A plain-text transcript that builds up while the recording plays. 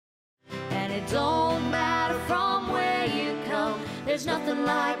There's nothing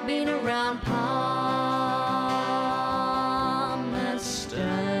like being around Palmerston.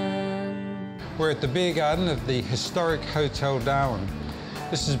 We're at the beer garden of the historic Hotel Darwin.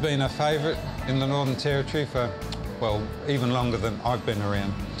 This has been a favourite in the Northern Territory for, well, even longer than I've been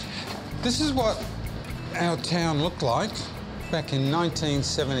around. This is what our town looked like back in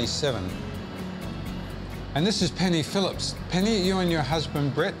 1977. And this is Penny Phillips. Penny, you and your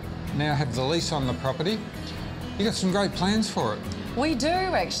husband Brett now have the lease on the property. You got some great plans for it. We do,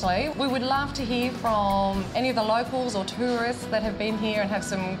 actually. We would love to hear from any of the locals or tourists that have been here and have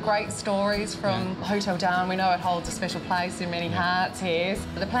some great stories from Hotel Darwin. We know it holds a special place in many hearts here.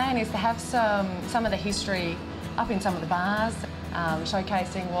 The plan is to have some of the history up in some of the bars,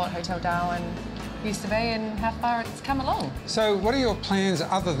 showcasing what Hotel Darwin used to be and how far it's come along. So what are your plans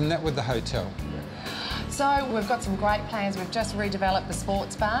other than that with the hotel? So we've got some great plans. We've just redeveloped the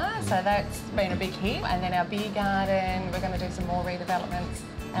sports bar, so that's been a big hit. And then our beer garden, we're going to do some more redevelopments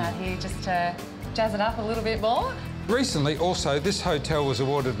out here just to jazz it up a little bit more. Recently, also, this hotel was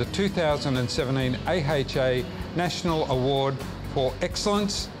awarded the 2017 AHA National Award for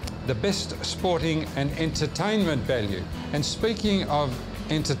Excellence, the Best Sporting and Entertainment Value. And speaking of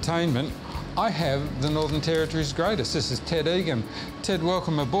entertainment, I have the Northern Territory's greatest. This is Ted Egan. Ted,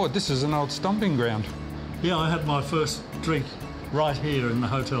 welcome aboard. This is an old stomping ground. Yeah, I had my first drink right here in the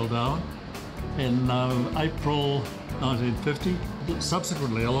Hotel Darwin in April 1950.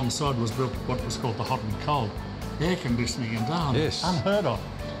 Subsequently, alongside was built what was called the hot and cold air conditioning in Darwin. Yes. Unheard of.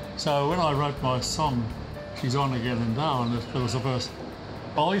 So when I wrote my song, She's On Again in Darwin, there was a verse,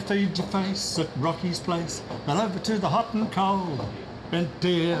 I feed your face at Rocky's place, and over to the hot and cold, in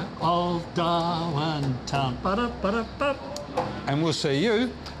dear old Darwin town. Ba-da-ba-da-ba. And we'll see you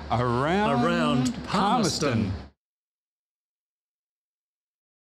around Palmerston.